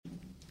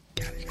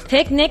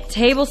Picnic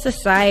Table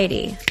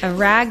Society, a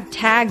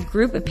ragtag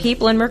group of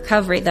people in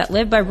recovery that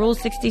live by Rule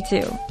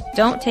 62.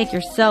 Don't take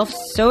yourself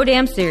so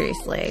damn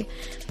seriously.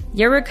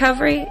 Your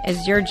recovery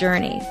is your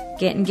journey.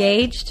 Get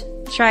engaged,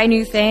 try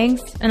new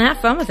things, and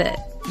have fun with it.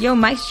 Yo,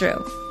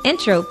 Maestro.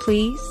 Intro,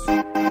 please.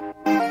 You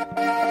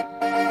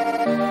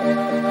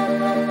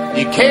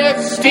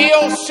can't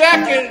steal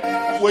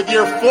second with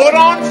your foot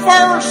on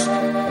first.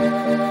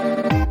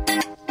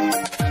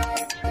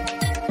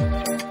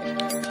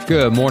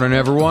 Good morning,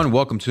 everyone.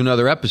 Welcome to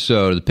another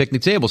episode of the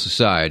Picnic Table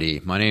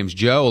Society. My name's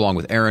Joe, along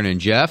with Aaron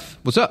and Jeff.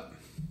 What's up?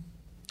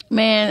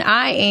 Man,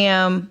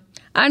 I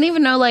don't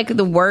even know,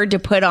 the word to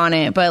put on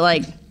it,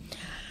 but,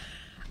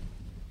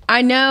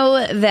 I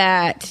know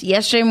that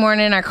yesterday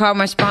morning I called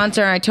my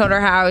sponsor and I told her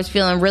how I was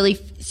feeling really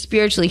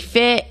spiritually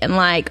fit and,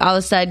 all of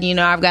a sudden,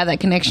 I've got that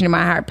connection to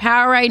my higher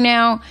power right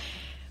now.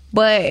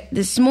 But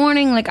this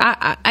morning,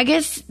 I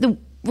guess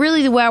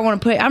really the way I want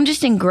to put it, I'm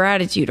just in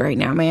gratitude right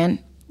now, man.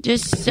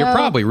 You're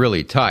probably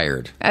really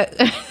tired.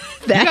 You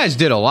guys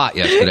did a lot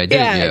yesterday,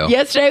 didn't you?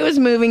 Yesterday was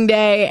moving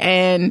day,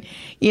 and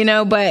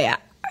but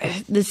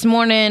this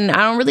morning I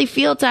don't really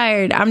feel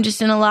tired. I'm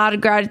just in a lot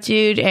of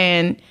gratitude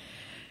and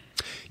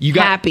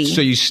happy.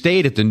 So you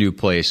stayed at the new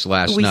place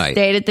last night. We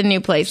stayed at the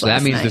new place last night.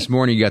 So that means this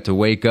morning you got to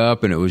wake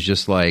up and it was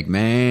just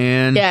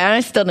man. Yeah, and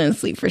I still didn't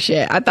sleep for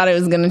shit. I thought it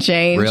was going to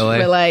change. Really?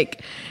 But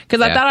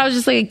because I thought I was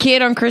just a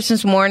kid on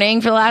Christmas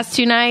morning for the last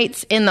 2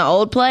 nights in the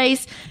old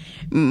place.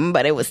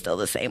 But it was still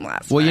the same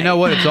last night. Well, you know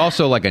what? It's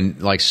also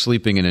like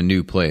sleeping in a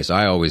new place.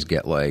 I always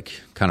get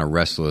kind of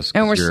restless.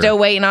 And we're still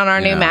waiting on our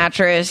new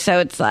mattress, so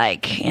it's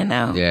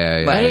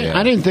Yeah. But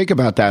I didn't think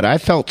about that. I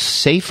felt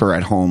safer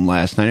at home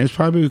last night. It was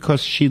probably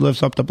because she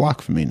lives up the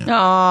block from me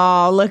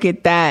now. Oh, look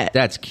at that.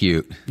 That's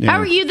cute. Yeah. How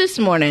are you this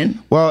morning?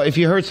 Well, if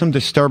you heard some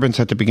disturbance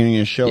at the beginning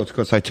of the show, it's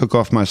because I took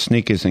off my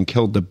sneakers and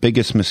killed the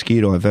biggest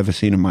mosquito I've ever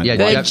seen in my life.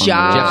 Good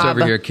job. Jeff's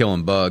over here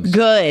killing bugs.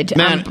 Good.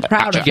 Man, I'm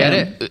proud of get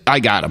him. it? I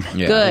got him.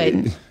 Yeah.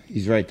 Good.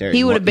 He's right there.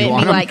 He would have bit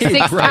me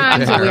 6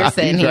 times when we were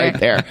sitting He's here. right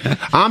there.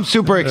 I'm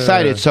super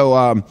excited. So,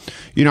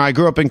 I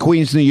grew up in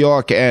Queens, New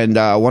York, and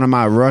one of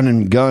my run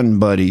and gun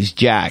buddies,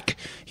 Jack,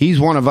 he's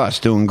one of us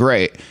doing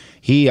great.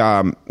 He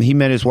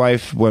met his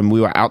wife when we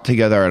were out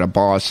together at a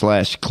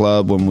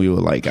bar/club when we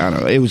were I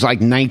don't know, it was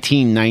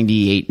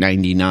 1998,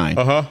 99.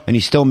 Uh-huh. And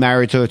he's still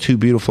married to her 2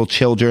 beautiful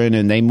children,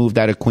 and they moved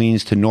out of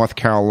Queens to North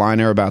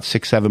Carolina about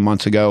 6-7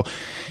 months ago.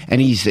 And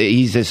he's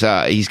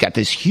got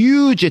this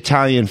huge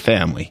Italian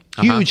family.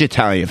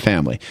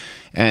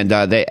 And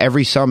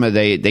every summer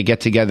they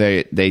get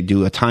together, they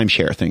do a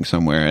timeshare thing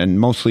somewhere, and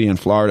mostly in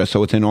Florida.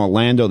 So it's in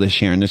Orlando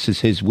this year, and this is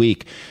his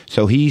week.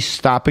 So he's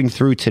stopping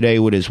through today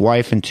with his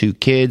wife and 2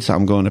 kids.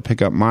 I'm going to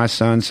pick up my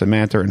son,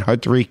 Samantha, and her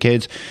 3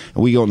 kids.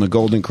 And we go in the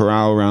Golden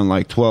Corral around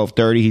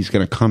 12:30. He's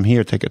going to come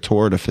here, take a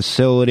tour of the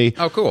facility.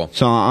 Oh, cool.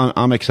 So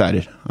I'm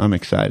excited.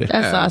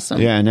 That's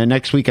awesome. Yeah, and then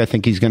next week I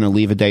think he's going to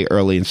leave a day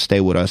early and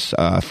stay with us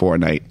for a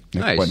night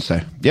next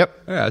Wednesday.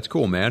 Yep. Yeah, that's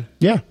cool, man.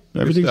 Yeah,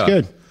 everything's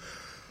good.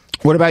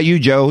 What about you,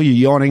 Joe? You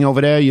yawning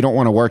over there? You don't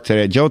want to work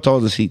today. Joe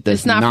told us he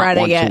does not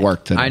want to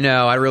work today. I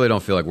know. I really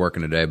don't feel like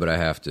working today, but I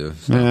have to.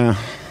 So. Yeah.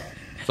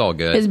 It's all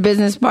good. His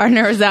business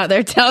partner was out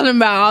there telling him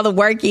about all the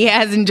work he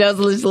has, and Joe's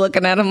just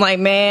looking at him like,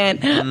 man,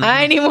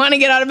 I didn't even want to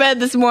get out of bed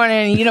this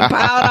morning. You done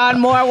piled on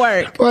more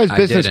work. Well,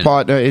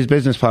 his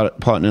business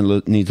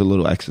partner needs a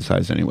little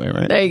exercise anyway,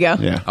 right? There you go.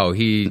 Yeah. Oh,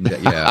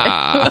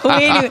 yeah.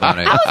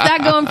 How's that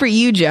going for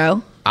you,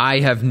 Joe?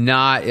 I have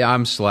not.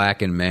 I'm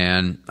slacking,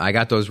 man. I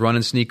got those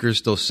running sneakers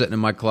still sitting in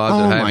my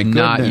closet. Oh, I have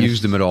not goodness.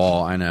 used them at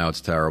all. I know,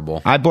 it's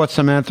terrible. I bought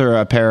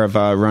Samantha a pair of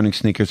running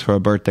sneakers for her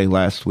birthday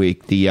last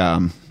week. The I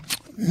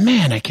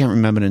can't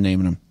remember the name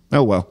of them.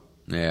 Oh well.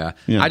 Yeah.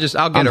 Yeah. I'll get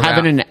I'm around.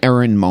 having an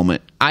Aaron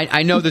moment.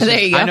 I know this. There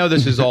you go. I know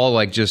this is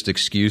all just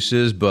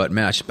excuses, but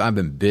man, I've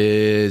been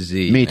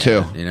busy. Me man.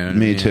 too. You know what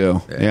Me I mean?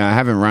 too. Yeah, I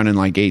haven't run in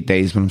 8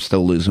 days, but I'm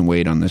still losing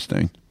weight on this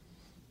thing.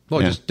 Well,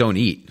 just don't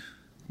eat.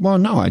 Well,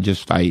 no, I'm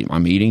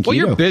eating keto. Well,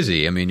 you're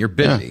busy. I mean, you're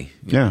busy.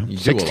 Yeah. You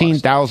do a lot of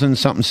 16,000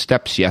 something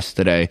steps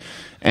yesterday,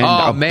 and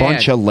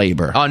bunch of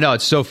labor. Oh no,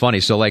 it's so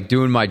funny. So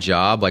doing my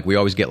job, we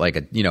always get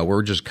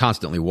we're just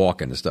constantly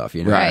walking to stuff,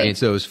 you know. Right. What I mean?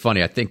 So it was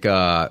funny. I think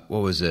what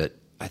was it?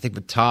 I think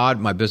with Todd,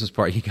 my business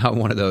partner, he got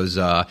one of those,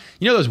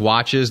 those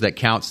watches that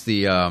counts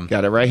the.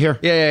 Got it right here.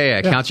 Yeah.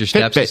 It counts your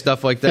steps and Fitbit.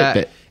 stuff like that.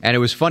 Fitbit. And it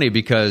was funny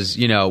because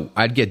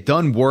I'd get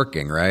done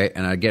working, right,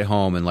 and I'd get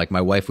home and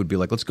my wife would be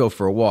like, "Let's go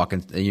for a walk,"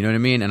 and you know what I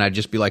mean, and I'd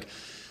just be like,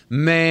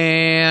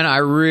 man, I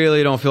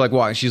really don't feel like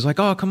walking. She's like,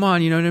 oh, come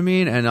on, you know what I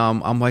mean? And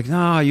I'm like,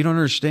 nah, you don't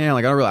understand.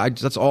 I don't really,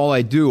 that's all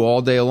I do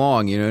all day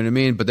long, you know what I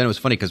mean? But then it was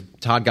funny because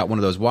Todd got one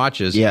of those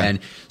watches, and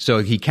so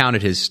he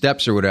counted his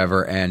steps or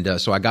whatever,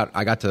 and so I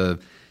got to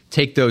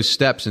take those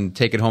steps and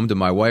take it home to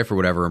my wife or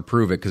whatever and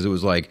prove it, because it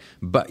was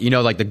but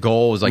the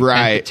goal was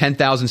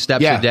 10,000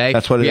 steps a day.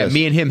 That's what it is.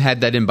 Me and him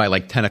had that in by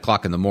 10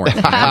 o'clock in the morning.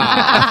 So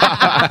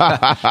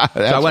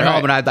I went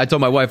home and I told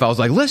my wife, I was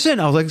like, listen,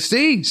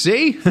 see?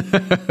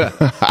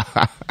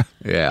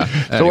 Yeah.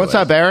 So what's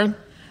up, Aaron?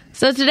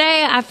 So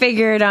today I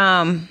figured,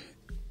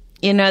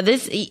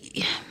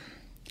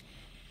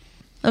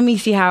 let let me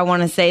see how I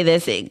want to say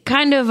this. It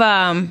kind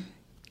of,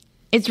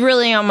 it's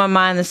really on my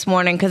mind this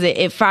morning because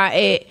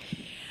I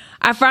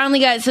finally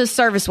got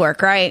service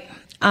work, right?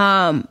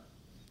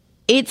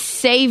 It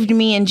saved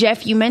me, and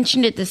Jeff, you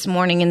mentioned it this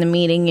morning in the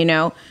meeting, you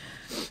know.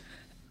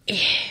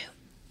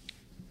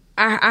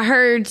 I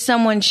heard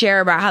someone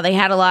share about how they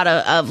had a lot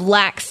of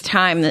lax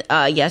time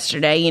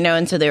yesterday, you know,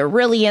 and so they were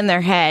really in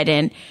their head.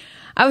 And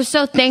I was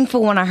so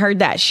thankful when I heard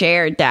that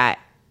shared that,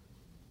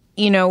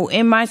 you know,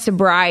 in my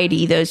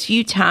sobriety, those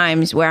few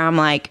times where I'm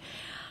like,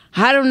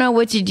 I don't know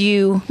what to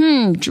do.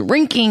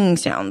 Drinking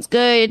sounds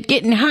good.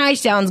 Getting high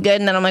sounds good.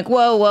 And then I'm like,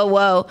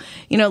 whoa.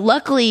 You know,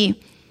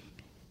 luckily,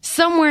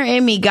 somewhere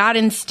in me, God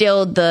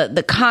instilled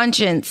the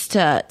conscience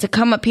to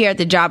come up here at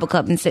the Java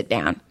Club and sit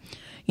down.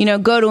 You know,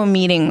 go to a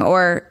meeting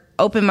or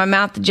open my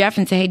mouth to Jeff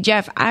and say, hey,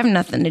 Jeff, I have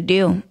nothing to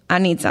do. I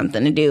need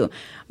something to do.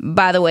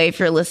 By the way, if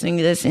you're listening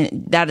to this,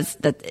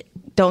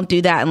 don't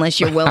do that unless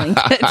you're willing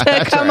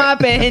to come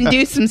up and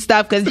do some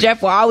stuff, because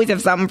Jeff will always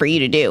have something for you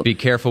to do. Be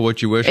careful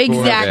what you wish for.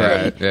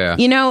 Exactly. Yeah.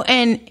 You know,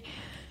 and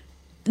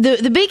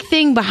the big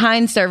thing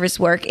behind service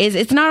work is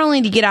it's not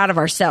only to get out of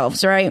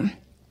ourselves, right?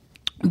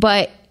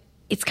 But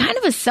it's kind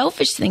of a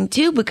selfish thing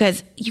too,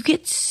 because you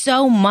get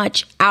so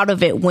much out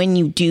of it when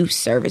you do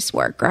service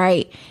work,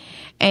 right?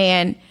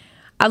 And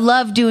I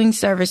love doing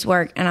service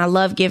work and I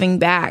love giving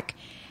back.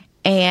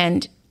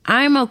 And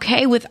I'm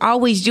okay with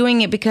always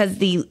doing it because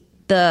the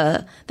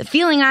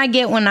feeling I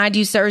get when I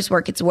do service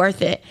work, it's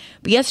worth it.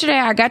 But yesterday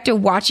I got to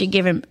watch it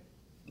given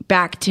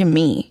back to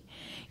me,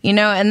 you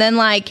know, and then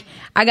like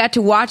I got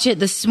to watch it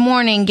this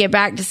morning get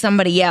back to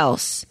somebody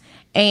else,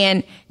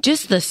 and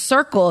just the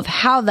circle of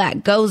how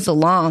that goes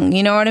along,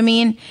 you know what I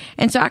mean?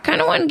 And so I kind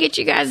of want to get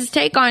you guys'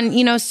 take on,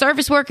 you know,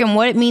 service work and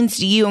what it means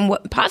to you and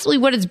what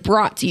it's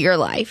brought to your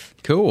life.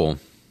 Cool.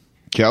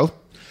 Joe?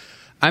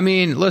 I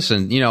mean,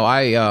 listen, you know,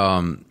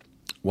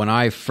 when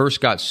I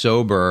first got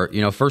sober, you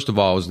know, first of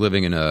all, I was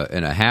living in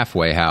a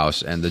halfway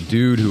house, and the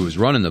dude who was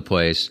running the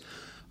place,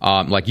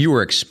 like, you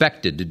were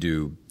expected to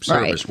do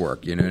service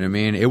work, you know what I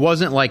mean? It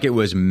wasn't like it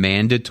was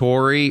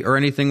mandatory or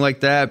anything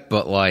like that,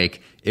 but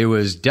like it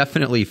was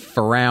definitely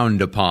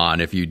frowned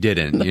upon if you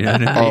didn't, you know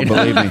what I mean? Oh,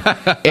 believe me,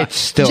 it's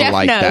still Jeff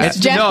like knows. that.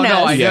 Jeff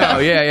knows. I know,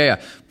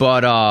 yeah.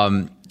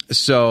 But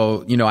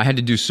so, you know, I had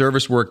to do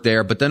service work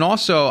there, but then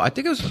also I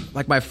think it was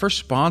like my first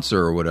sponsor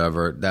or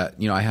whatever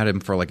that, you know, I had him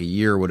for like a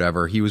year or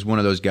whatever. He was one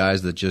of those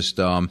guys that just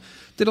did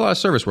a lot of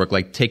service work,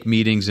 like take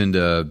meetings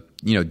into,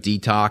 you know,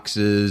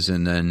 detoxes,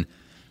 and then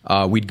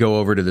we'd go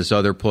over to this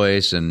other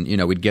place, and, you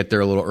know, we'd get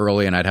there a little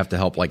early, and I'd have to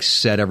help like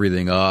set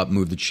everything up,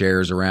 move the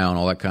chairs around,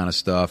 all that kind of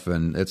stuff.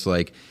 And it's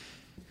like,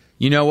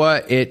 you know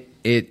what?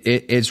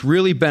 It's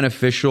really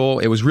beneficial.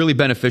 It was really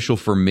beneficial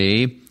for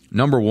me.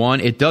 Number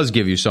one, it does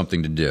give you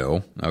something to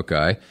do.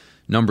 Okay.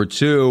 Number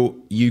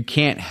two, you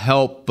can't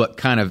help but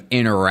kind of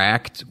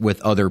interact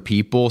with other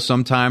people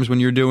sometimes when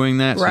you're doing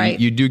that. Right.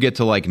 So you do get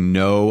to like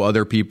know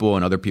other people,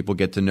 and other people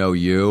get to know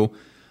you.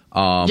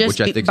 Just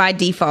which I think by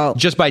default.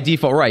 Just by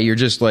default, right? You're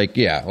just like,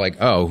 yeah,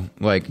 like, oh,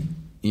 like,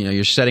 you know,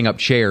 you're setting up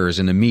chairs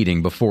in the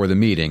meeting before the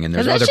meeting, and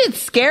there's Because that other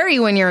shit's scary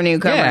when you're a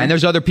newcomer. yeah, and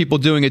there's other people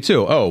doing it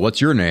too. Oh,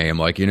 what's your name?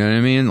 Like, you know what I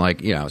mean?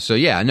 Like, you know, so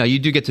yeah, no, you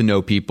do get to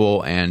know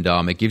people, and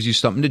it gives you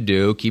something to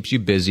do, keeps you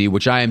busy,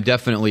 which I am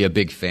definitely a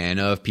big fan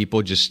of.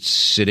 People just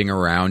sitting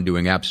around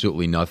doing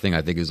absolutely nothing,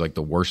 I think, is like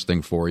the worst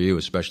thing for you,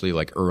 especially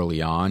like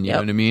early on. You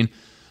know what I mean?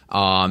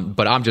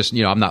 But I'm just,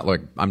 you know,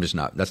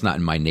 that's not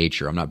in my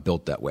nature. I'm not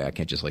built that way. I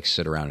can't just like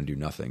sit around and do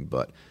nothing.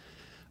 But,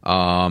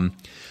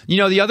 you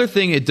know, the other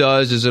thing it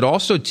does is it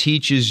also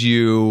teaches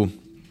you,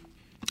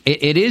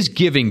 it is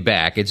giving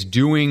back. It's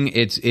doing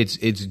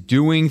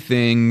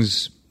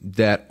things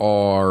that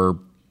are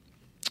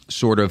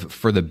sort of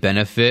for the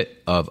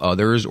benefit of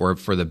others or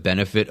for the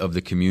benefit of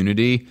the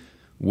community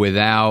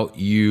without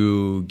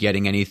you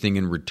getting anything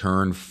in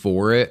return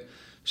for it.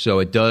 So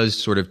it does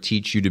sort of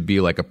teach you to be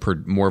like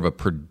more of a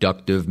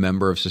productive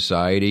member of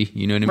society.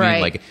 You know what I mean?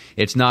 Right. Like,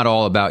 it's not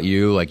all about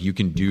you. Like, you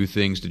can do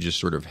things to just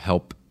sort of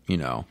help, you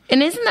know.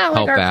 And isn't that like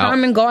help our out.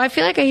 common goal? I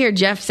feel like I hear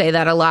Jeff say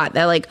that a lot,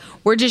 that like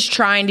we're just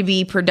trying to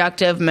be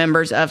productive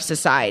members of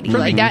society.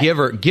 Like that.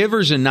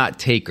 Givers and not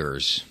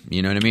takers.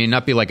 You know what I mean?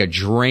 Not be like a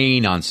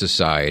drain on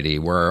society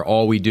where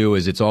all we do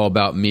is it's all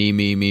about me.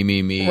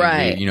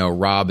 Right. You know,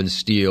 rob and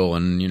steal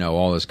and, you know,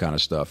 all this kind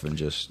of stuff, and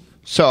just.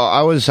 So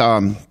I was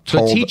So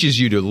told. it teaches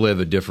you to live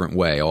a different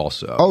way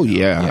also. Oh,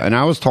 yeah. And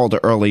I was told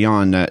early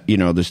on that, you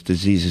know, this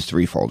disease is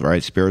threefold,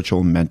 right?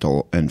 Spiritual,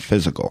 mental, and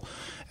physical.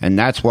 And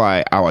that's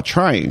why our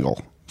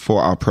triangle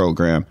for our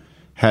program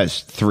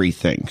has three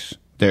things.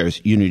 There's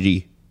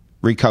unity,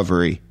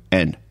 recovery,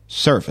 and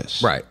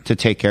service. Right. To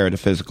take care of the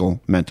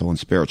physical, mental, and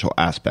spiritual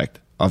aspect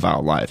of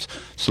our lives.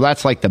 So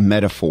that's like the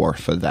metaphor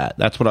for that.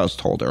 That's what I was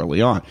told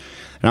early on.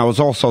 And I was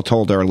also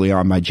told early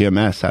on by Jim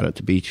S. out at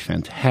the beach,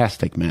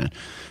 fantastic man.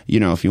 You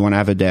know, if you want to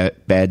have a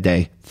bad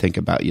day, think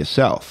about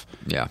yourself.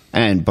 Yeah.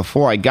 And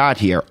before I got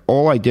here,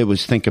 all I did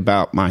was think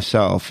about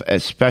myself,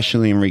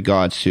 especially in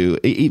regards to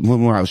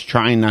even when I was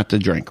trying not to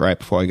drink, right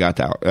before I got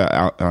to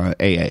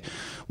AA,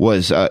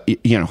 was,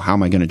 you know, how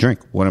am I going to drink?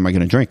 What am I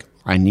going to drink?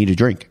 I need a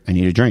drink. I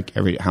need a drink.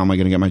 How am I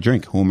going to get my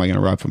drink? Who am I going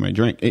to rob for my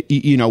drink?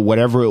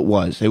 Whatever it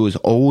was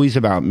always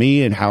about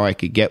me and how I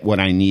could get what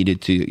I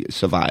needed to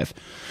survive.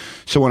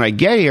 So when I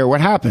get here, what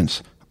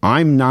happens?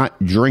 I'm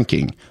not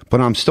drinking, but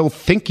I'm still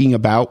thinking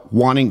about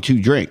wanting to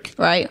drink.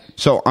 Right.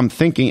 So I'm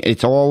thinking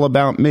it's all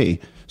about me.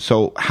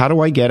 So how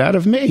do I get out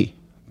of me?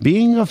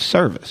 Being of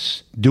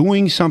service,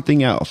 doing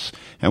something else.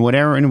 And what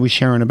Aaron was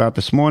sharing about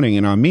this morning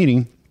in our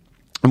meeting,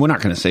 and we're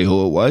not going to say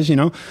who it was,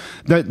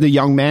 the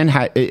young man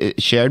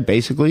had shared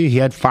basically he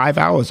had 5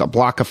 hours, a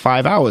block of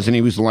 5 hours, and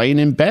he was laying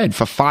in bed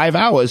for 5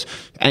 hours,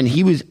 and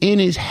he was in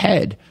his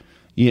head,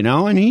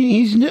 and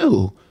he's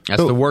new.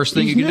 That's the worst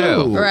thing you can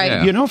do.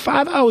 Right. Yeah.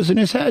 5 hours in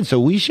his head. So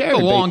we shared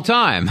It's a long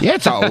time. Yeah,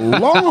 it's a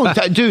long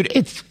time. Dude,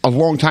 it's a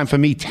long time for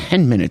me,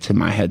 10 minutes in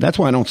my head. That's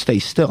why I don't stay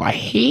still. I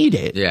hate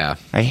it. Yeah.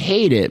 I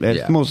hate it.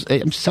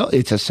 It's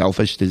it's a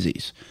selfish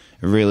disease.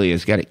 It really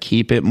is. Got to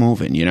keep it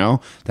moving,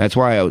 That's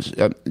why I was,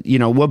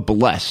 we're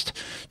blessed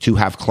to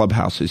have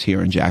clubhouses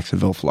here in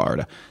Jacksonville,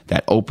 Florida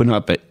that open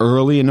up at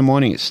early in the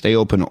morning and stay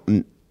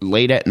open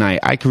late at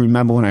night. I can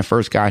remember when I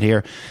first got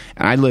here,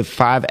 and I lived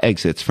 5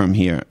 exits from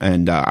here,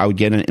 and I would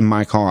get in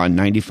my car on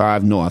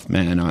 95 North,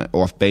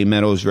 off Bay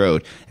Meadows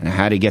Road, and I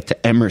had to get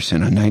to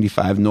Emerson on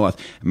 95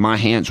 North. And my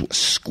hands were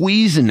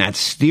squeezing that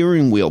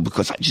steering wheel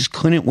because I just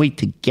couldn't wait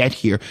to get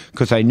here,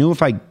 because I knew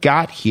if I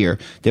got here,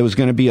 there was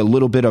going to be a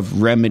little bit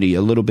of remedy,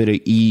 a little bit of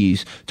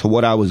ease to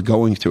what I was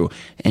going through.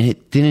 And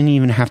it didn't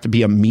even have to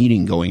be a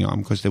meeting going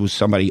on, because there was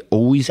somebody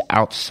always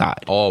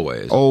outside.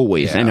 Always.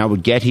 Yeah. And I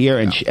would get here,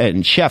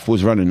 and Chef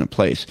was running the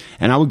place.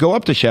 And I would go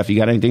up to Chef, you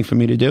got anything for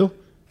me to do?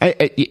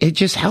 It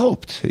just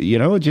helped,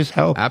 it just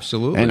helped.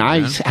 Absolutely. And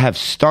man. I have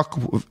stuck,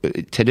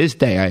 to this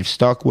day, I've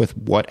stuck with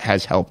what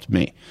has helped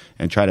me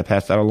and try to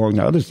pass that along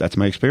to others. That's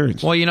my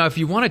experience. Well, if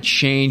you want to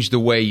change the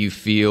way you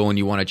feel and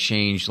you want to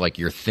change like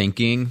your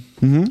thinking,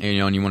 and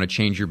you want to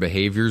change your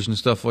behaviors and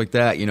stuff like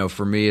that,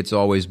 for me, it's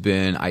always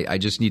been, I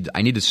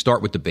need to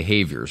start with the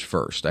behaviors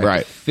first. I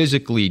have to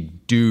physically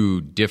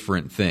do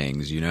different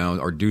things,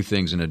 or do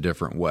things in a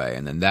different way.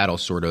 And then that'll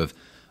sort of,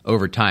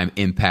 over time,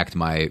 impact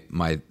my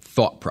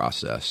thought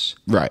process.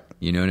 Right.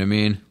 You know what I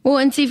mean? Well,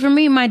 and see, for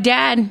me, my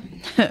dad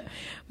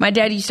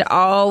used to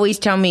always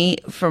tell me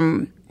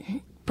from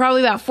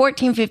probably about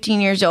 14,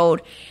 15 years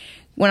old,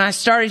 when I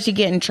started to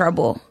get in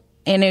trouble,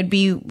 and it'd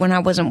be when I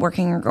wasn't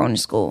working or going to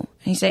school.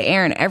 And he'd say,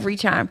 every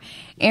time,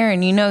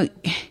 Aaron,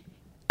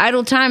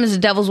 idle time is a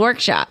devil's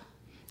workshop.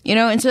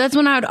 And so that's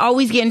when I would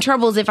always get in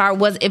trouble, if I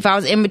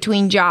was in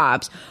between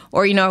jobs,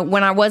 or,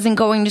 when I wasn't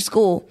going to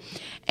school.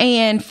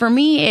 And for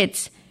me,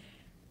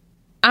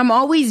 I'm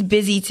always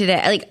busy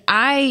today.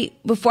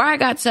 Like before I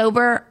got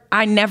sober,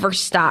 I never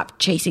stopped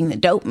chasing the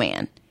dope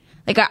man.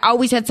 Like I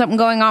always had something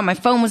going on. My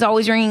phone was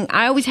always ringing.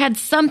 I always had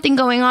something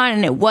going on,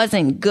 and it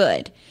wasn't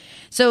good.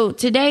 So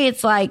today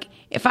it's like,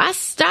 if I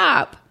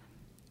stop,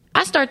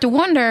 I start to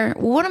wonder,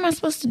 well, what am I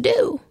supposed to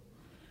do?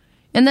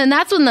 And then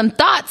that's when them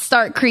thoughts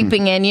start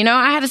creeping in.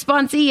 I had a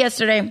sponsee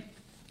yesterday,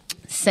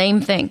 same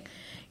thing,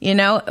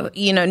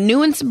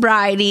 new in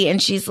sobriety.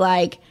 And she's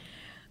like,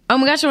 oh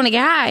my gosh, I want to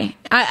get high.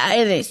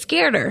 And it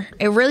scared her.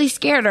 It really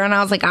scared her. And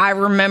I was like, I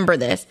remember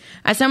this.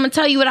 I said, I'm going to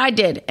tell you what I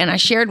did. And I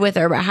shared with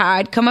her about how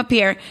I'd come up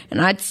here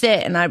and I'd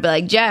sit and I'd be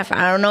like, Jeff,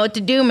 I don't know what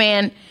to do,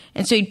 man.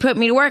 And so he'd put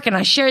me to work, and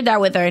I shared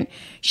that with her. And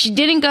she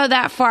didn't go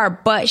that far,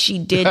 but she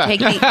did take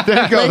me.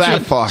 Didn't go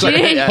that far. She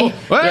didn't.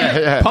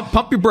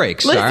 Pump your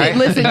brakes. Listen, all right?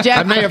 listen, Jeff.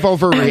 I may have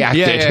overreacted.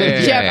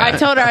 Yeah. Jeff, I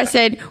told her, I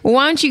said, well,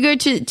 why don't you go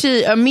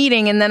to a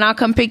meeting, and then I'll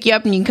come pick you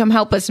up and you can come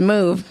help us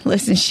move.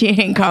 Listen, she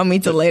ain't called me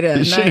till later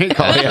that She night. didn't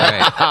call you.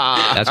 Right.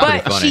 That's pretty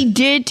But funny. she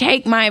did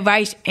take my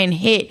advice and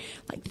hit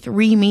like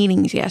 3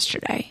 meetings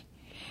yesterday.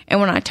 And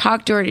when I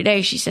talked to her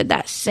today, she said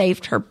that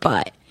saved her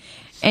butt.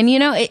 And,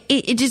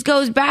 it just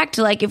goes back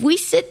to, like, if we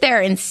sit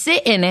there and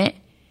sit in it,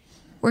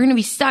 we're going to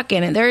be stuck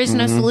in it. There is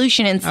no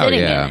solution in sitting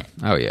in it.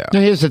 Oh, yeah.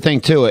 Now, here's the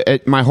thing, too.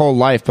 My whole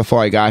life before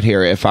I got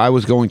here, if I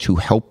was going to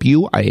help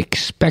you, I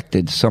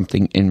expected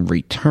something in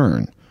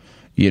return,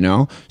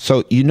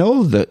 So,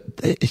 that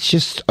it's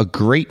just a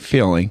great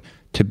feeling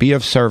to be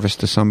of service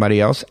to somebody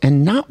else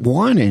and not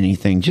want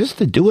anything, just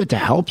to do it to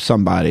help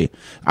somebody.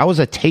 I was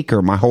a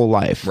taker my whole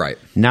life. Right.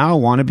 Now I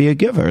want to be a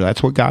giver.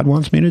 That's what God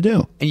wants me to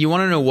do. And you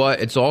want to know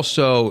what? It's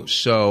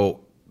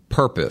also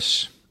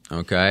purpose,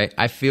 okay?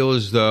 I feel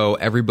as though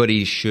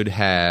everybody should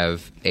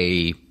have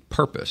a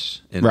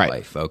purpose in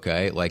life,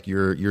 okay? Like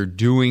you're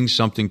doing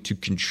something to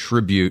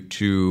contribute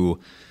to,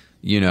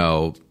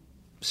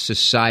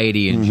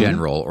 society in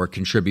general, or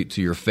contribute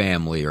to your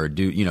family, or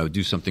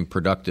do something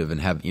productive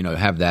and have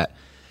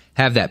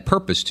that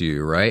purpose to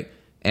you, right?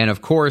 And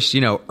of course,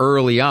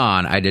 early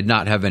on, I did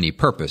not have any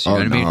purpose. You know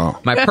what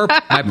I mean?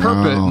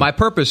 My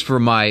purpose for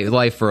my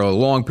life for a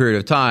long period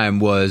of time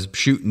was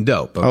shooting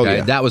dope. Okay, Oh,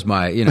 yeah. that was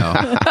my,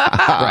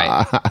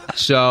 right.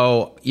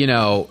 So,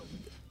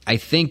 I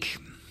think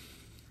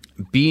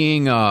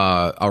being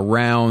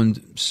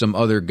around some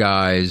other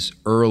guys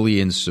early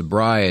in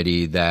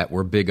sobriety that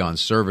were big on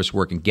service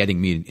work and getting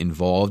me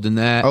involved in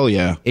that. Oh,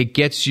 yeah. It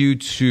gets you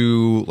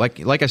to,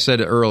 like I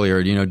said earlier,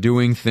 you know,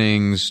 doing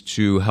things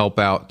to help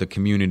out the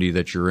community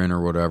that you're in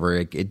or whatever.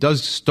 It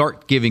does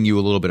start giving you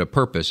a little bit of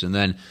purpose. And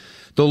then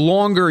the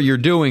longer you're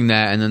doing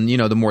that, and then, you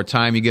know, the more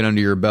time you get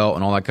under your belt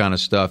and all that kind of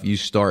stuff, you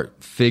start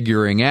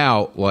figuring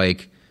out,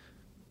 like,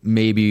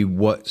 maybe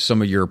what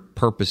some of your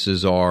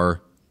purposes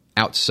are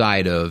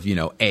outside of, you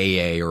know,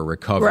 AA or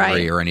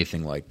recovery or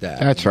anything like that.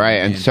 That's right.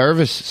 And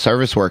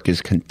service work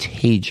is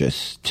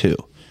contagious too.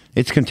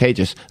 It's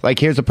contagious. Like,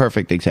 here's a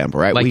perfect example,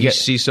 right? Like, you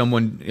see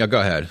someone. Yeah,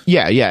 go ahead.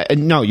 Yeah.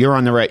 No, you're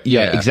on the right.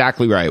 Yeah,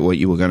 exactly right. What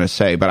you were going to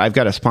say. But I've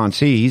got a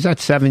sponsee. He's at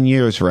 7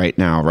 years right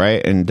now,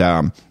 right?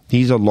 And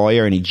he's a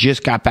lawyer, and he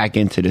just got back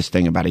into this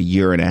thing about a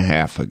year and a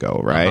half ago,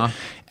 right? Uh-huh.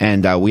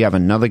 And we have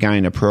another guy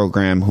in the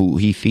program who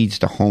he feeds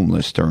the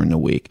homeless during the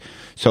week.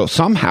 So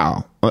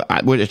somehow,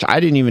 which I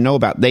didn't even know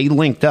about, they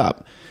linked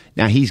up.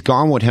 Now, he's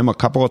gone with him a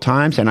couple of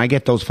times, and I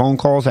get those phone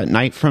calls at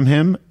night from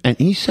him, and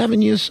he's 7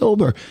 years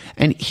sober.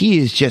 And he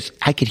is just,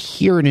 I could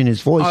hear it in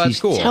his voice. Oh, he's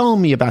cool. telling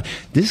me about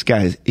this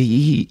guy.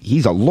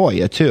 He's a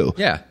lawyer, too.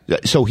 Yeah.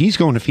 So he's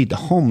going to feed the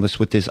homeless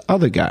with this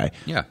other guy.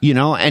 Yeah. You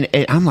know, and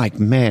I'm like,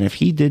 man, if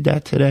he did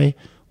that today,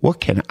 what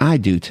can I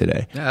do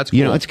today? Yeah, that's cool.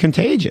 You know, it's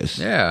contagious.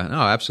 Yeah,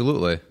 no,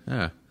 absolutely.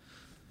 Yeah.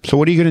 So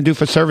what are you going to do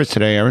for service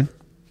today, Aaron?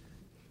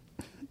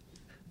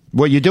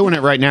 Well, you're doing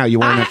it right now.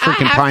 You're wearing a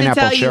freaking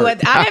pineapple shirt.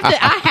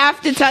 I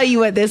have to tell you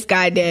what this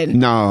guy did.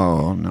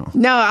 No.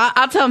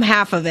 I'll tell him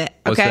half of it.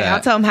 What's Okay, that? I'll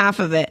tell him half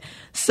of it.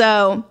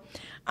 So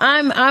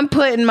I'm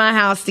putting my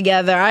house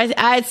together. I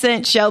had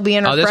sent Shelby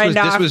and her friend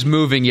off. This was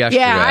moving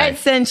yesterday. Yeah, I had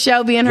sent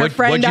Shelby and her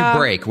friend off.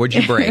 What'd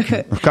you break?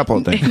 A couple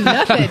of things.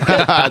 Nothing.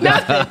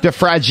 The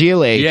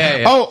fragile.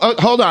 Yeah. Oh,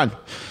 hold on.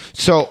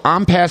 So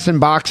I'm passing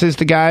boxes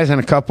to guys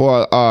and a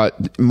couple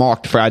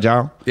marked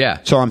fragile. Yeah.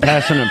 So I'm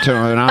passing them to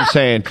them, and I'm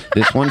saying,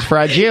 this one's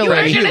fragile. You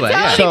weren't going to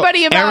tell So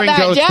anybody about Aaron that,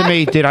 goes Jeff. to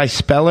me, did I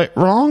spell it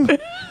wrong?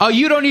 Oh,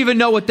 you don't even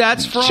know what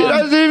that's from? She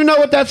doesn't even know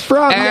what that's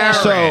from. Aaron.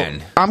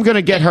 So I'm going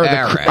to get her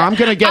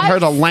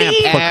the lamp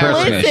for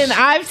Christmas. Listen,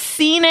 I've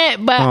seen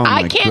it, but Oh,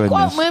 I my can't goodness.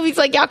 quote movies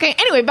like y'all can.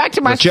 Anyway, back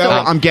to my Joe, story.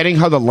 I'm getting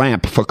her the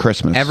lamp for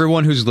Christmas.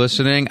 Everyone who's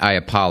listening, I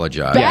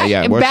apologize.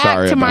 Yeah, we're back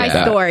sorry to about my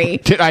that. story.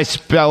 Did I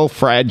spell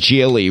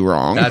fragile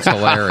wrong? That's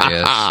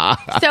hilarious.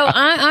 So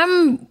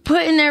I'm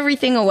putting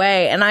everything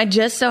away, and I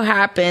just so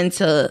happened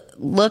to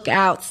look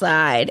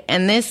outside,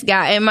 and this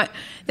guy and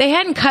they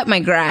hadn't cut my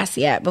grass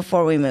yet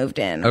before we moved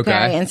in. Okay.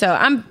 And so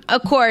I'm,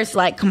 of course,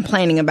 like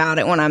complaining about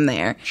it when I'm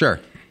there. Sure.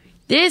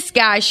 This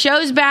guy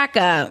shows back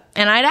up,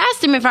 and I'd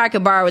asked him if I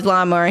could borrow his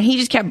lawnmower, and he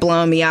just kept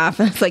blowing me off.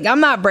 And it's like, I'm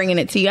not bringing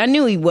it to you. I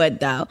knew he would,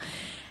 though.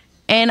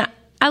 And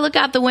I look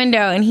out the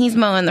window, and he's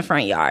mowing the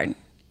front yard.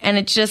 And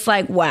it's just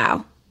like,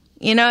 wow.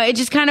 You know, it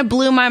just kind of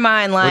blew my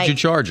mind. Like, What'd you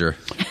charge her?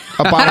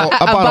 A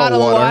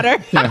bottle of water.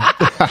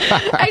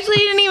 Actually,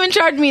 he didn't even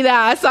charge me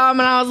that. I saw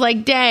him and I was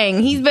like,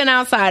 dang, he's been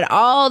outside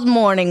all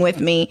morning with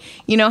me,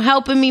 you know,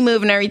 helping me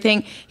move and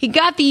everything. He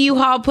got the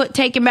U-Haul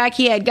taken back.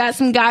 He had got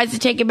some guys to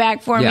take it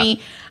back for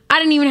me. I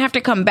didn't even have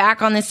to come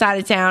back on this side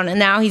of town, and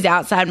now he's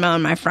outside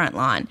mowing my front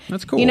lawn.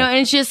 That's cool. You know, and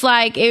it's just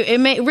like, it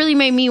really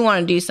made me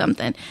want to do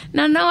something.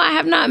 Now, no, I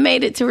have not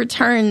made it to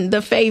return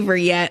the favor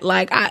yet.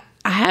 Like, I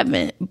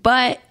haven't,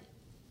 but...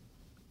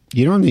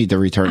 You don't need to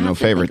return no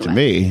favor to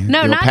me.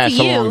 No, You'll not pass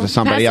to it you. along to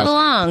somebody pass else. It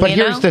along, but you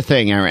here's know? the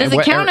thing, Aaron. Does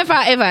it count if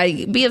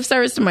I be of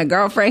service to my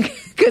girlfriend?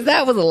 Because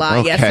that was a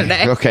lot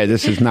yesterday. Okay,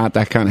 this is not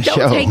that kind of show.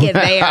 Don't take it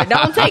there.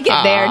 Don't take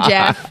it there,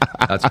 Jeff.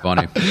 That's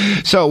funny.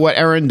 So what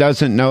Erin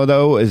doesn't know,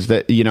 though, is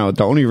that, you know,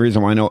 the only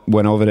reason why I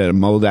went over there to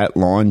mow that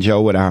lawn,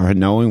 Joe, without her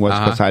knowing was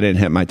because I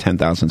didn't hit my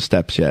 10,000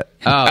 steps yet.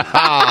 Oh.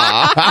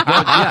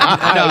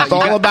 It's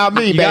all about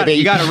me, baby.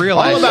 You got to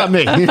realize. All about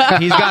me.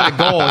 He's got a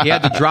goal. He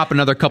had to drop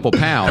another couple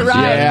pounds. Right.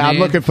 You know what Yeah, I I'm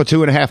mean? looking for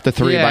 2.5 to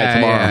 3 by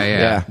tomorrow.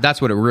 Yeah.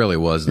 That's what it really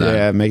was then.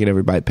 Yeah, making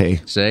everybody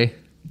pay. See?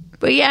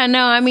 But yeah,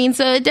 no, I mean,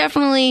 so it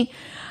definitely,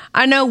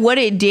 I know what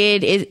it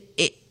did is,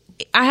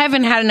 I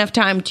haven't had enough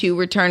time to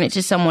return it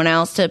to someone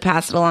else, to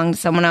pass it along to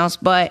someone else,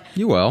 but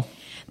You will.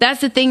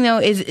 that's the thing though,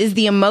 is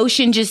the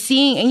emotion, just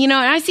seeing, and you know,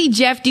 and I see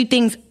Jeff do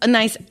things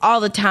nice all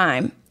the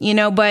time, you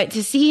know, but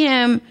to see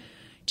him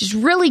just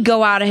really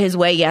go out of his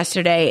way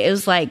yesterday, it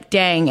was like,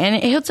 dang.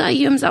 And he'll tell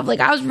you himself, like,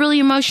 I was really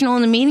emotional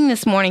in the meeting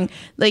this morning,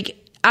 like,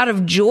 out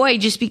of joy,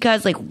 just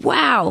because, like,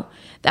 wow,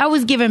 that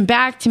was given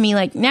back to me.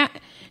 Like, now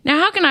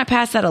how can I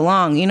pass that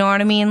along? You know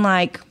what I mean?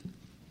 Like,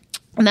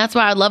 and that's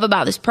what I love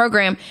about this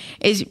program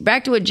is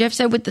back to what Jeff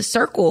said with the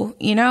circle,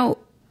 you know,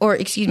 or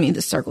excuse me,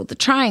 the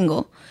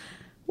triangle.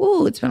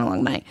 Ooh, it's been a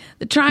long night.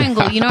 The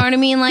triangle, you know what I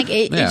mean? Like,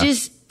 it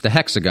just... The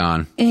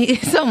hexagon.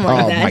 Something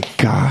like that. Oh, my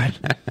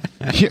God.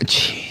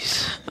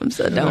 Jeez. I'm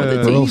so done with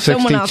it. Rule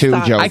Someone else 62,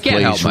 thought. Joe, I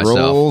can't help please. myself.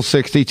 Rule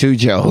 62,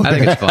 Joe. I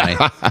think it's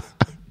funny.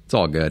 It's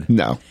all good.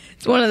 No.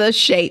 It's one of those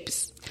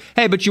shapes.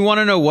 Hey, but you want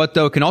to know what,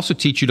 though? It can also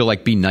teach you to,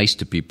 like, be nice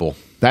to people.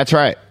 That's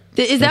right.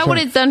 Is that what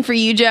it's done for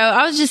you, Joe?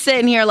 I was just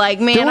sitting here like,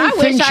 man, Doing I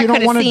wish things I you don't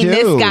could have wanna seen do.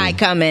 this guy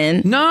come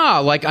in.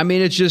 No, like, I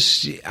mean, it's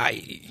just,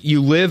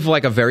 you live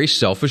like a very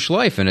selfish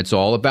life and it's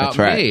all about That's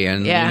right. me.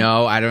 And, Yeah. you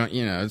know, I don't,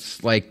 you know,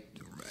 it's like,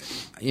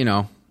 you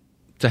know,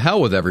 to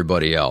hell with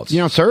everybody else. You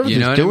know, service You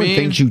know is what doing I mean?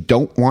 things you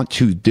don't want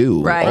to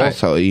do. Right.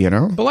 Also, you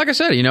know. But like I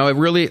said, you know, it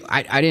really,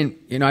 I didn't,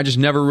 you know, I just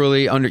never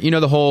really you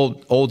know, the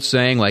whole old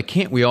saying, like,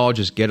 can't we all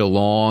just get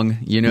along?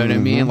 You know what I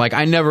mean? Like,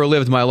 I never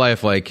lived my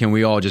life like, can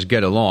we all just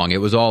get along?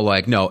 It was all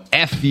like, no,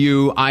 F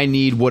you, I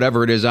need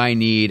whatever it is I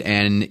need.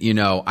 And, you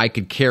know, I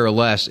could care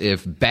less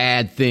if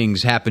bad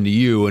things happen to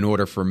you in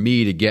order for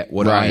me to get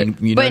what Right. you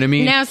know But what I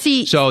mean? now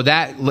see- So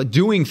that,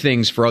 doing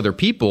things for other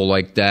people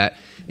like that,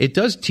 it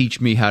does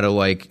teach me how to,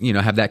 like, you know,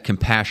 have that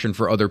compassion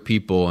for other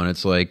people. And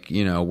it's like,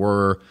 you know,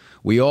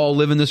 we all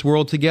live in this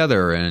world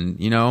together, and,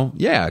 you know,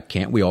 yeah,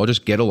 can't we all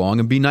just get along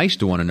and be nice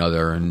to one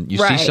another? And you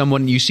Right. see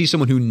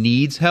someone who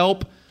needs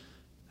help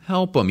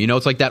them. You know,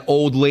 it's like that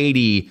old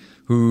lady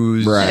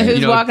who's Right. you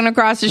Who's know, walking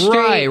across the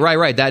street.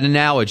 Right. That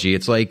analogy.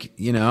 It's like,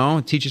 you know,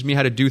 it teaches me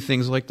how to do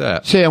things like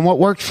that. See, and what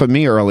worked for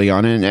me early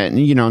on, and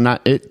you know,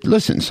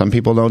 listen, some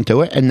people don't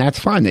do it, and that's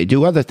fine. They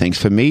do other things.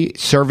 For me,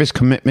 service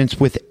commitments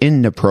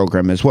within the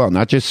program as well,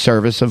 not just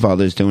service of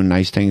others, doing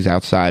nice things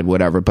outside,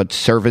 whatever, but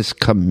service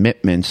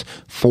commitments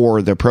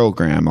for the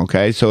program.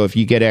 Okay, so if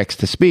you get X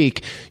to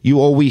speak, you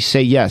always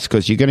say yes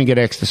because you're going to get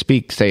X to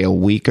speak, say a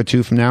week or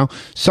two from now.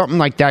 Something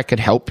like that could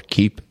help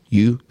keep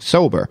you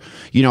sober.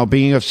 You know,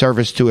 being of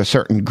service to a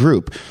certain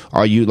group.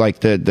 Are you like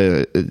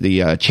the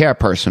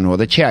chairperson or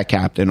the chair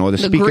captain or the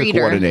speaker greeter.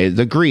 coordinator,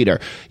 the greeter?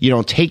 You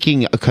know,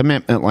 taking a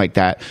commitment like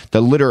that,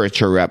 the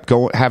literature rep,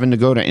 having to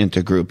go to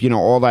intergroup, you know,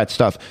 all that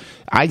stuff.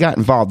 I got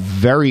involved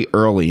very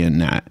early in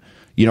that.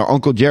 You know,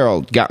 Uncle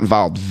Gerald got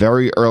involved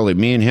very early.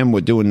 Me and him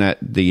were doing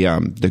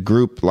the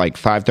group like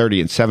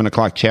 5:30 and 7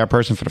 o'clock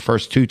chairperson for the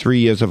first 2-3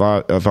 years of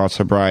our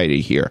sobriety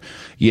here.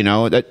 You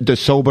know, the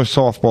sober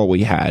softball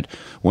we had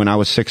when I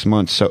was 6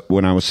 months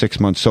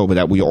sober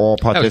that we all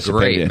participated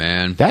great, in.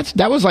 man.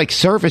 That was like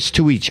service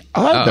to each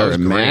other, was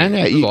great. man.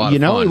 It was a lot You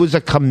of know, fun. it was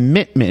a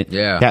commitment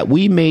that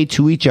we made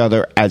to each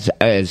other as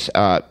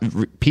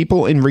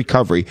people in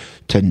recovery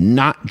to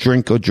not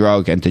drink or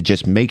drug and to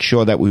just make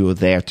sure that we were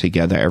there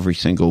together every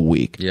single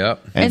week. Yep.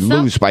 And And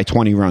some- lose by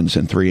 20 runs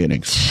in 3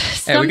 innings.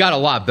 Hey, we got a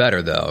lot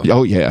better though.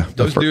 Oh yeah,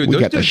 Those we dudes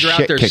got the are out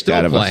shit there kicked still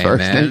out of us playing,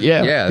 first. man.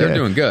 Yeah, they're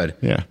doing good.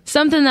 Yeah.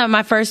 Something that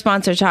my first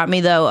sponsor taught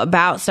me though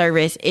about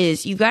service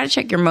is you got to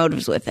check your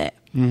motives with it.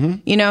 Mm-hmm.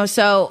 You know,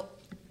 so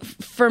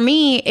for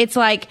me, it's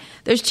like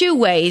there's two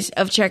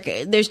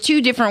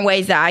different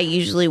ways that I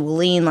usually will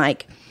lean.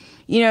 Like,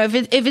 you know, if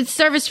it's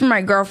service for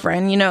my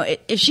girlfriend, you know,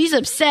 if she's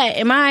upset,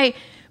 am I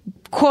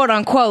quote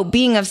unquote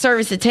being of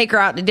service to take her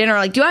out to dinner?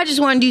 Like, do I just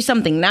want to do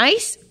something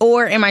nice,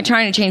 or am I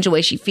trying to change the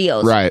way she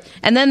feels? Right.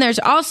 And then there's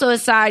also a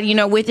side, you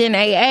know, within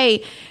AA,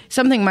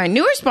 something my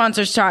newer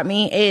sponsors taught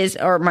me is,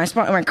 or my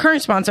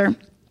current sponsor,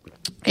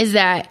 is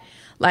that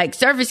like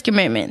service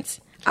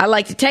commitments, I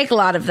like to take a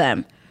lot of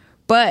them,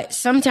 but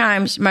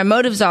sometimes my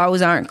motives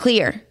always aren't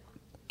clear,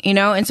 you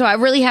know? And so I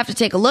really have to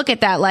take a look at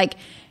that. Like,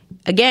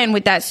 again,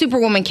 with that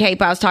Superwoman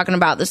cape I was talking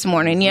about this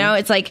morning, you know,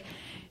 it's like,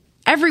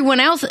 everyone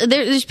else,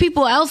 there's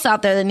people else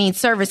out there that need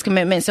service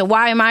commitment. So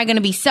why am I going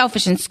to be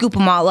selfish and scoop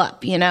them all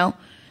up, you know?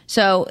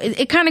 So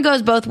it kind of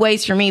goes both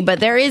ways for me, but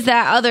there is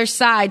that other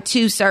side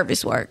to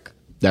service work.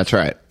 That's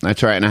right.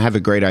 And I have a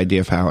great idea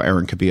of how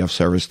Erin could be of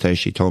service today.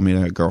 She told me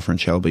that her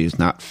girlfriend Shelby is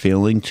not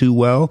feeling too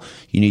well.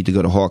 You need to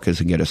go to Hawkers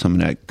and get her some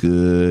of that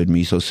good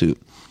miso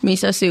soup.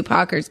 Miso soup,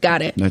 Hawkers,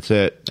 got it. That's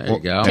it. There you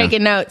go.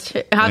 Taking notes.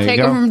 I'll There you take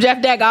go. them from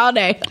Jeff Deck all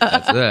day.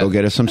 That's it. Go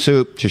get her some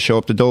soup. Just show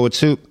up the door with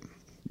soup.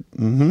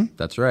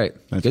 That's right.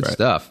 That's Good right.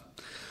 stuff.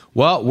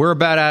 Well, we're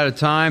about out of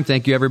time.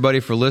 Thank you,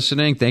 everybody, for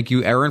listening. Thank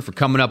you, Erin, for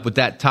coming up with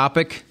that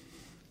topic.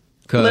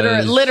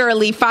 'Cause-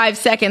 Literally 5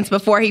 seconds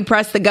before he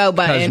pressed the go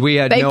button. 'Cause we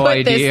had they no put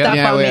idea. this stuff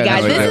Yeah, on we me, had no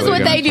guys. idea This we is were what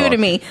they gonna do to talk.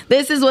 me.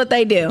 This is what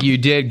they do. You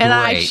did And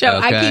I great,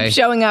 I okay? keep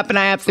showing up, and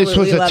I absolutely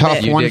This was a love tough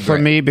it. You one did for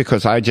great. me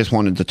because I just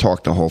wanted to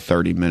talk the whole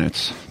 30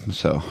 minutes.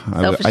 So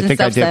Selfish I and think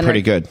I did self-centered.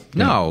 pretty good.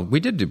 No, we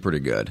did do pretty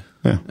good.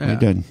 Yeah, we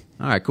did.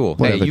 All right, cool.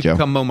 Whatever, hey, you Joe. can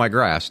come mow my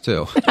grass,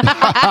 too.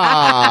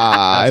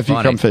 If you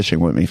funny. come fishing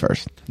with me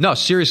first. No,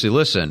 seriously,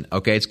 listen,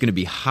 okay? It's going to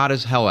be hot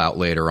as hell out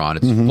later on.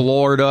 It's Mm-hmm.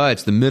 Florida.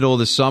 It's the middle of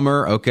the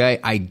summer, okay?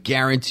 I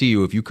guarantee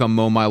you, if you come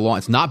mow my lawn,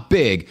 it's not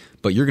big,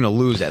 but you're going to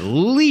lose at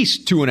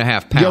least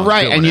 2.5 pounds. You're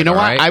right. doing And you it, know all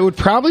what? right? I would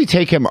probably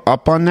take him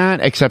up on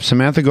that, except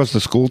Samantha goes to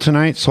school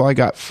tonight, so I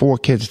got 4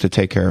 kids to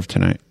take care of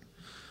tonight.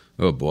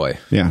 Oh, boy.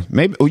 Yeah.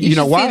 Maybe, you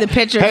know should what? see the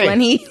pictures Hey, when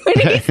he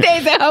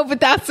stays at home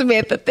without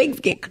Samantha. Things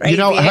get crazy. You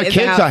know, in her his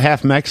kids house. are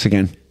half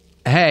Mexican.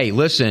 Hey,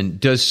 listen,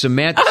 does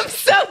Samantha... I'm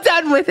so done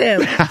fun with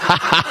him.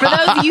 For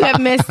those of you who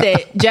have missed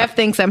it, Jeff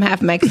thinks I'm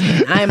half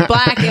Mexican. I am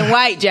black and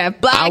white, Jeff.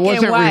 Black I and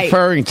wasn't white.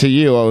 referring to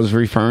you. I was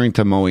referring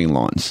to mowing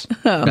lawns.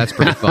 That's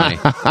pretty funny.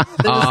 There's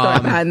a story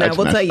behind that.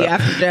 We'll tell you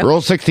after, Jeff.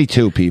 Rule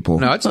 62, people.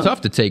 No, it's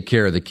tough to take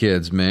care of the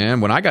kids,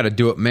 man. When I got to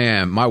do it,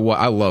 man, I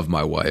love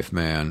my wife,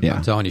 man. Yeah.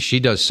 I'm telling you, she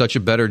does such a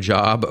better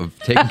job of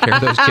taking care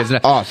of those kids.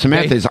 Oh,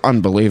 Samantha is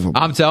unbelievable.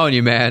 I'm telling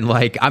you, man,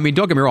 like, I mean,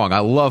 don't get me wrong. I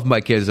love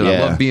my kids and I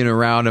Yeah. love being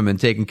around them and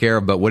taking care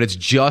of them. But when it's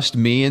just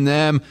me and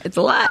them, It's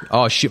a lot.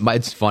 oh, shit.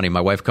 It's funny.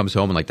 My wife comes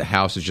home and, like, the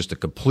house is just a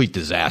complete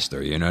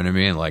disaster. You know what I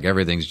mean? Like,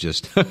 everything's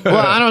just. Well,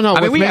 I don't know.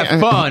 I mean, With we me- have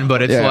fun,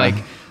 but it's Yeah. like,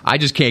 I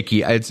just can't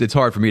keep. It's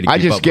hard for me to keep I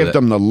just up give with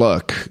them it. the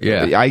look.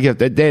 Yeah. I give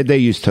they're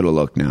used to the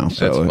look now. That's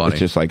So funny. it's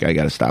just like I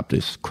got to stop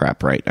this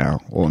crap right now,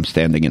 or I'm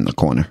standing in the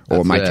corner, or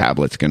That's my it.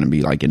 tablet's going to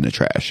be like in the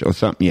trash or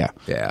something. Yeah.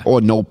 Yeah. Or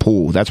no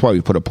pool. That's why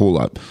we put a pool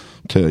up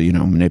to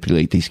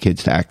manipulate these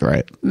kids to act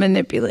right.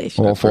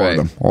 Manipulation. All four right. of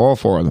them. All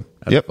four of them.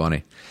 That's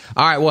funny.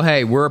 All right. Well,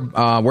 hey, we're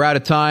out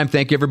of time.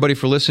 Thank you, everybody,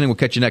 for listening. We'll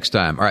catch you next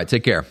time. All right.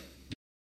 Take care.